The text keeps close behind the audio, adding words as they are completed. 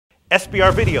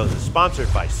SBR Videos is sponsored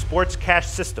by Sports Cash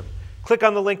System. Click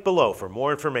on the link below for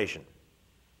more information.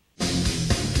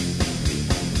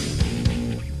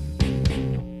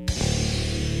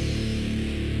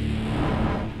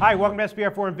 Hi, welcome to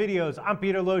SBR Foreign Videos. I'm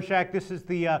Peter Loshak. This is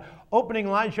the opening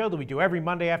line show that we do every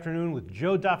Monday afternoon with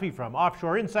Joe Duffy from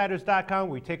OffshoreInsiders.com.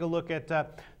 We take a look at the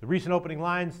recent opening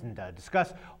lines and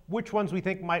discuss which ones we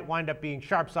think might wind up being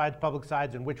sharp sides, public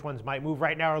sides, and which ones might move.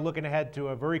 Right now, we're looking ahead to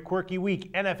a very quirky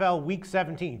week, NFL Week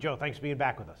 17. Joe, thanks for being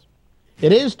back with us.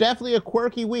 It is definitely a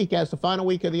quirky week, as the final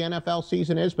week of the NFL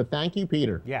season is, but thank you,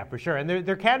 Peter. Yeah, for sure. And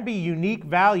there can be unique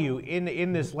value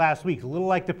in this last week, a little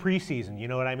like the preseason, you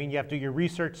know what I mean? You have to do your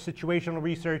research, situational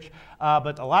research,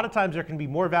 but a lot of times there can be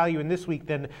more value in this week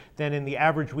than in the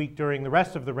average week during the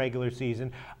rest of the regular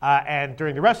season. And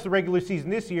during the rest of the regular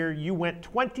season this year, you went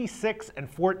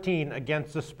 26-14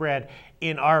 against the spread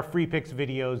in our free picks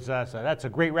videos. So that's a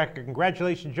great record.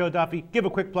 Congratulations, Joe Duffy. Give a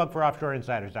quick plug for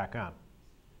OffshoreInsiders.com.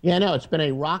 Yeah, no, it's been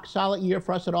a rock-solid year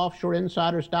for us at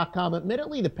OffshoreInsiders.com.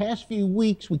 Admittedly, the past few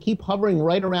weeks, we keep hovering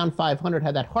right around 500.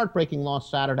 Had that heartbreaking loss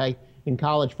Saturday in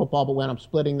college football, but wound up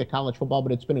splitting the college football.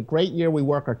 But it's been a great year. We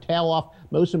work our tail off.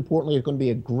 Most importantly, it's going to be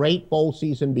a great bowl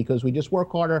season because we just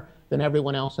work harder than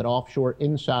everyone else at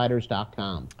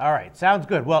OffshoreInsiders.com. All right, sounds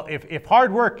good. Well, if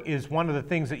hard work is one of the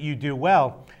things that you do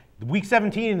well, Week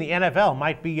 17 in the NFL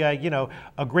might be, a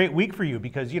great week for you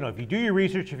because, if you do your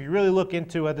research, if you really look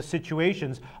into the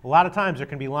situations, a lot of times there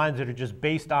can be lines that are just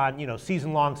based on,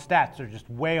 season-long stats. They're just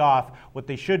way off what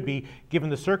they should be given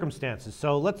the circumstances.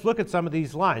 So let's look at some of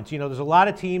these lines. There's a lot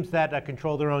of teams that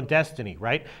control their own destiny,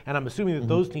 right? And I'm assuming that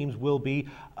those teams will be,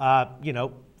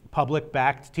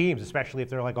 public-backed teams, especially if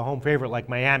they're like a home favorite like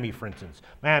Miami, for instance.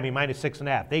 Miami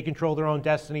 -6.5. They control their own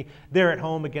destiny. They're at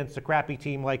home against a crappy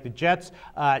team like the Jets.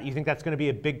 You think that's going to be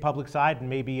a big public side and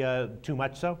maybe too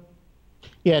much so?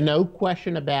 Yeah, no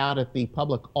question about it. The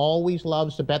public always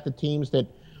loves to bet the teams that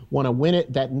want to win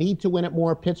it, that need to win it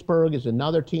more. Pittsburgh is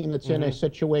another team that's in a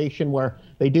situation where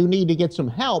they do need to get some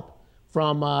help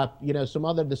from,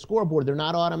 the scoreboard. They're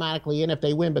not automatically in if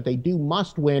they win, but they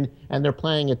must win, and they're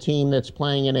playing a team that's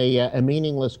playing in a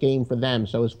meaningless game for them.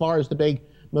 So as far as the big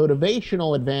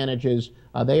motivational advantages,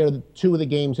 they are two of the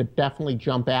games that definitely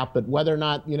jump out. But whether or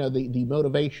not, the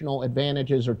motivational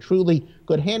advantages are truly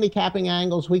good handicapping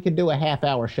angles, we could do a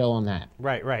half-hour show on that.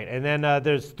 Right. And then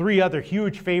there's three other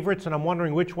huge favorites, and I'm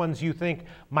wondering which ones you think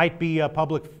might be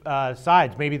public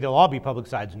sides. Maybe they'll all be public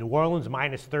sides. New Orleans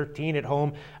 -13 at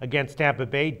home against Tampa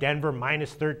Bay. Denver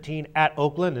 -13 at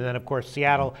Oakland. And then, of course,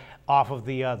 Seattle off of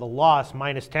the loss,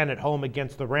 -10 at home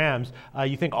against the Rams.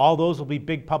 You think all those will be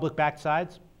big public back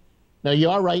sides? Now,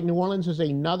 you are right. New Orleans is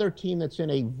another team that's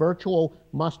in a virtual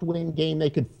must-win game.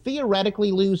 They could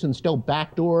theoretically lose and still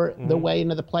backdoor their way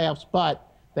into the playoffs, but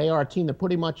they are a team that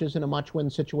pretty much is in a much-win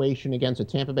situation against a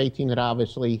Tampa Bay team that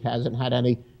obviously hasn't had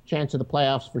any chance of the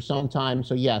playoffs for some time.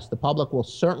 So, yes, the public will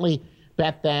certainly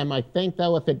bet them. I think,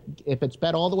 though, if it's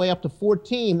bet all the way up to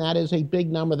 14, that is a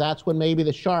big number. That's when maybe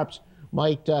the Sharps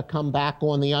might come back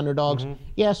on the underdogs.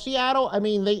 Yeah, Seattle, I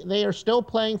mean, they are still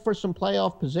playing for some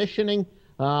playoff positioning.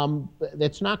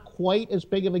 It's not quite as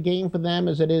big of a game for them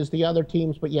as it is the other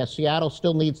teams, but yes, Seattle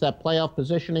still needs that playoff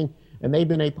positioning, and they've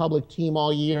been a public team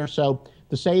all year. So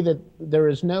to say that there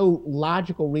is no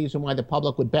logical reason why the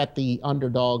public would bet the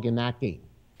underdog in that game.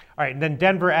 All right, and then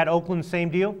Denver at Oakland,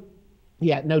 same deal?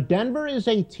 Yeah, no, Denver is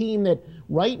a team that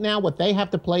right now what they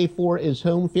have to play for is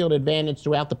home field advantage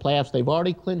throughout the playoffs. They've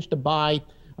already clinched a bye.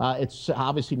 It's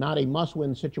obviously not a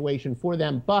must-win situation for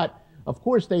them, but of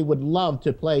course, they would love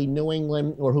to play New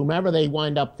England or whomever they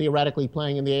wind up theoretically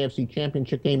playing in the AFC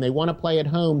Championship game. They want to play at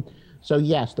home. So,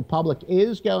 yes, the public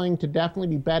is going to definitely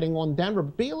be betting on Denver.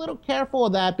 But be a little careful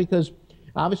of that because,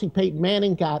 obviously, Peyton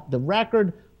Manning got the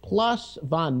record, plus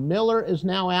Von Miller is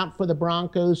now out for the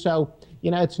Broncos. So,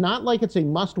 it's not like it's a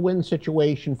must-win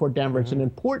situation for Denver. It's an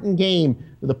important game.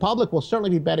 The public will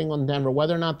certainly be betting on Denver.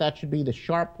 Whether or not that should be the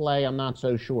sharp play, I'm not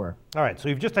so sure. All right, so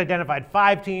you've just identified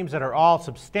 5 teams that are all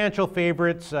substantial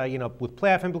favorites, with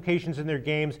playoff implications in their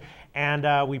games,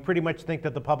 and we pretty much think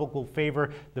that the public will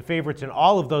favor the favorites in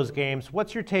all of those games.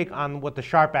 What's your take on what the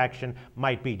sharp action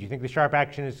might be? Do you think the sharp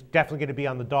action is definitely going to be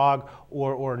on the dog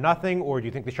or nothing, or do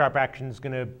you think the sharp action is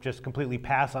going to just completely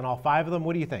pass on all 5 of them?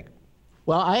 What do you think?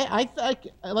 Well,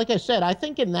 like I said, I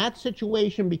think in that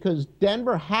situation, because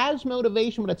Denver has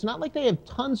motivation, but it's not like they have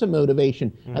tons of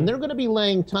motivation, and they're going to be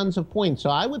laying tons of points.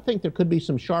 So I would think there could be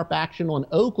some sharp action on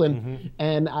Oakland.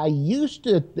 And I used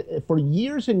to, for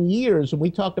years and years, and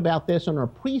we talked about this on our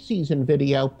preseason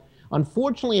video,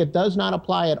 unfortunately, it does not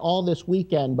apply at all this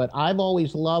weekend, but I've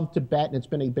always loved to bet, and it's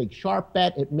been a big sharp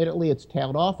bet. Admittedly, it's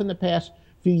tailed off in the past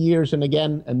few years. And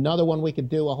again, another one we could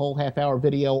do a whole half-hour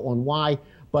video on why.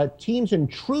 But teams in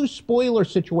true spoiler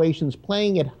situations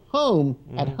playing at home,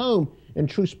 in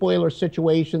true spoiler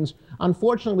situations.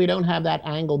 Unfortunately, we don't have that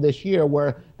angle this year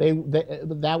where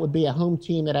that would be a home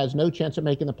team that has no chance of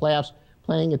making the playoffs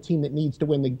playing a team that needs to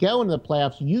win to go into the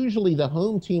playoffs. Usually the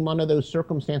home team under those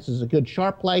circumstances is a good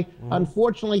sharp play.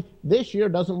 Unfortunately, this year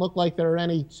doesn't look like there are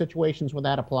any situations where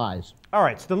that applies. All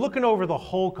right, so looking over the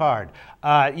whole card,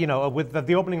 with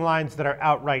the opening lines that are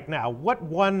out right now, what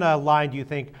one line do you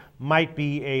think might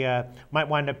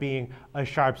wind up being a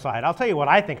sharp side? I'll tell you what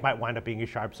I think might wind up being a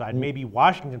sharp side. Maybe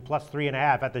Washington plus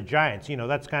 3.5 at the Giants.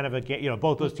 That's kind of a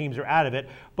both those teams are out of it,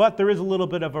 but there is a little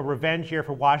bit of a revenge here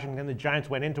for Washington. The Giants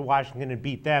went into Washington and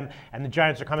beat them, and the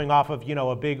Giants are coming off of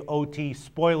a big OT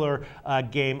spoiler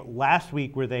game last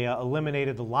week where they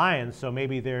eliminated the Lions. So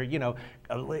maybe they're in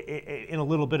a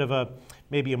little bit of a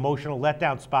maybe emotional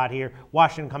letdown spot here.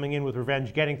 Washington coming in with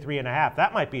revenge, getting 3.5.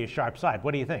 That might be a sharp side.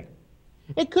 What do you think?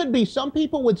 It could be. Some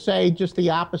people would say just the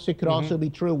opposite could also be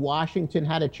true. Washington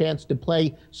had a chance to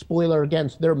play spoiler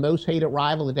against their most hated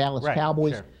rival, the Dallas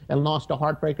Cowboys, and lost a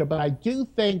heartbreaker. But I do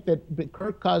think that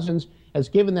Kirk Cousins has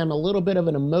given them a little bit of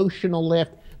an emotional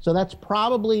lift. So that's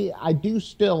probably, I do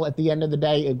still, at the end of the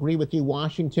day, agree with you.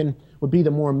 Washington would be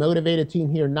the more motivated team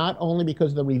here, not only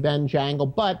because of the revenge angle,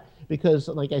 but because,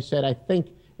 like I said, I think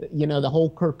the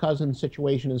whole Kirk Cousins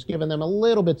situation has given them a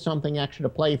little bit something extra to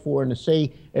play for, and to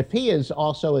see if he is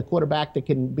also a quarterback that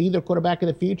can be their quarterback of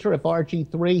the future. If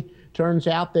RG3 turns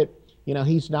out that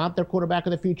he's not their quarterback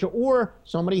of the future, or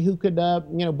somebody who could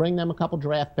bring them a couple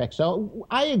draft picks. So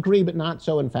I agree, but not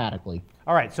so emphatically.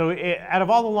 All right, so out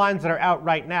of all the lines that are out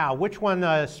right now, which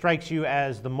one strikes you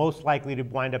as the most likely to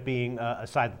wind up being a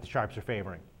side that the Sharps are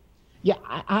favoring? Yeah,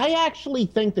 I actually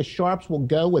think the Sharps will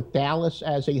go with Dallas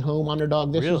as a home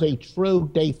underdog. This is a true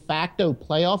de facto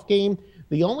playoff game.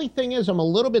 The only thing is I'm a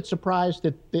little bit surprised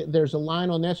that there's a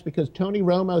line on this because Tony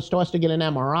Romo still has to get an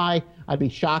MRI. I'd be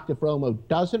shocked if Romo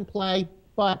doesn't play.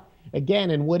 But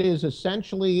again, in what is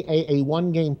essentially a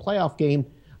one-game playoff game,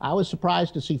 I was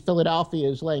surprised to see Philadelphia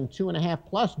is laying 2.5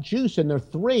 plus juice, and they're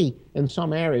 3 in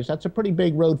some areas. That's a pretty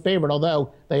big road favorite,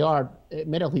 although they are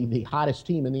admittedly the hottest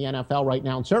team in the NFL right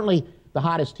now, and certainly the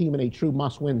hottest team in a true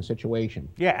must-win situation.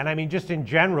 Yeah, and I mean, just in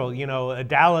general,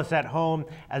 Dallas at home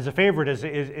as a favorite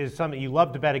is something you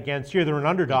love to bet against. Here they're an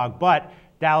underdog, but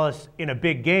Dallas in a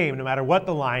big game, no matter what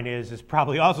the line is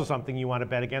probably also something you want to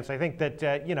bet against. I think that,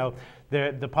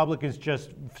 the public is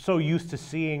just so used to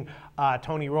seeing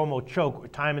Tony Romo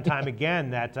choke time and time again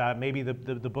that maybe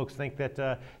the books think that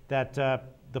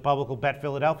the public will bet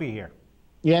Philadelphia here.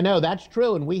 Yeah, no, that's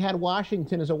true. And we had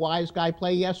Washington as a wise guy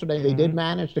play yesterday. They did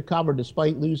manage to cover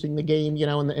despite losing the game,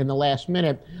 in the last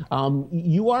minute.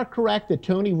 You are correct that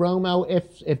Tony Romo,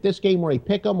 if this game were a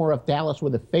pick'em or if Dallas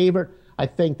were the favorite, I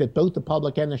think that both the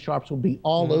public and the Sharps will be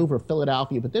all over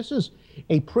Philadelphia. But this is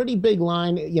a pretty big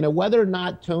line. Whether or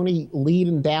not Tony lead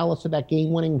in Dallas at that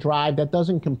game-winning drive, that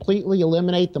doesn't completely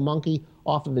eliminate the monkey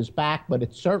off of his back, but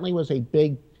it certainly was a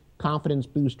big confidence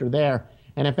booster there.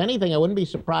 And if anything, I wouldn't be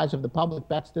surprised if the public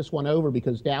bets this one over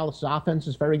because Dallas' offense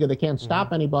is very good. They can't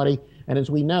stop anybody. And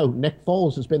as we know, Nick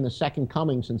Foles has been the second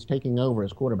coming since taking over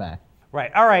as quarterback.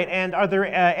 Right. All right. And are there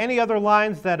any other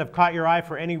lines that have caught your eye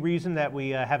for any reason that we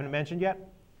haven't mentioned yet?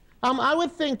 I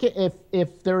would think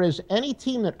if there is any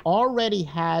team that already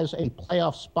has a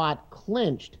playoff spot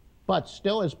clinched but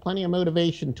still has plenty of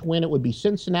motivation to win, it would be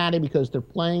Cincinnati because they're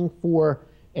playing for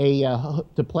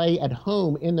to play at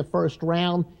home in the first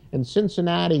round. And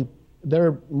Cincinnati,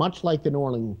 they're much like the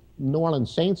New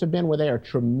Orleans Saints have been, where they are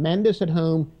tremendous at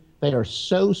home. They are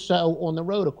so-so on the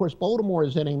road. Of course, Baltimore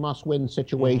is in a must-win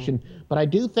situation, but I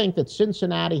do think that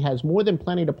Cincinnati has more than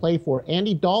plenty to play for.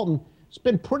 Andy Dalton has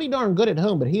been pretty darn good at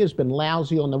home, but he has been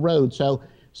lousy on the road. So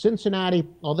Cincinnati,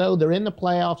 although they're in the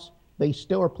playoffs, they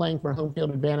still are playing for home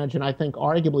field advantage, and I think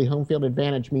arguably home field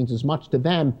advantage means as much to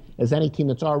them as any team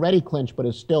that's already clinched but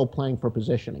is still playing for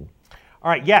positioning. All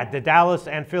right, yeah, the Dallas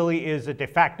and Philly is a de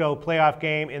facto playoff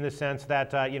game in the sense that,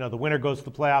 the winner goes to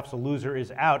the playoffs, the loser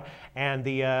is out. And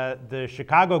the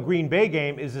Chicago-Green Bay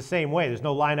game is the same way. There's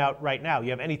no line out right now.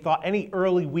 You have any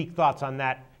early week thoughts on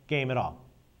that game at all?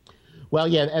 Well,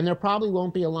 yeah, and there probably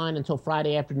won't be a line until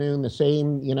Friday afternoon, the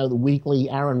same, the weekly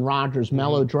Aaron Rodgers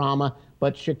melodrama.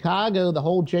 But Chicago, the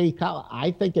whole Jay Cutler,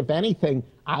 I think if anything,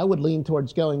 I would lean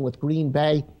towards going with Green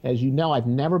Bay. As you know, I've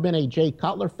never been a Jay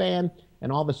Cutler fan.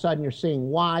 And all of a sudden you're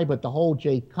seeing why, but the whole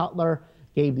Jay Cutler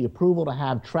gave the approval to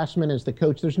have Trestman as the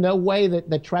coach. There's no way that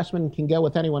Trestman can go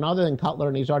with anyone other than Cutler,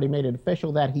 and he's already made it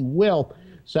official that he will.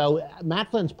 So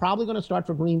Matt Flynn's probably going to start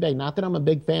for Green Bay. Not that I'm a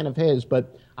big fan of his,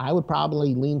 but I would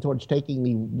probably lean towards taking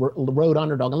the road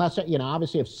underdog. Unless,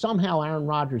 obviously if somehow Aaron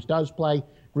Rodgers does play,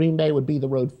 Green Bay would be the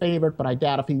road favorite, but I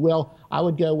doubt if he will. I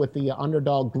would go with the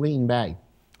underdog Green Bay.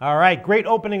 All right, great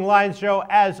opening lines, Joe.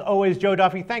 As always, Joe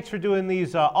Duffy, thanks for doing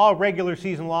these all regular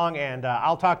season long, and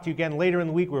I'll talk to you again later in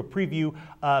the week. We'll preview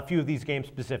a few of these games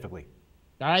specifically.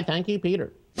 All right, thank you,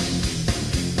 Peter.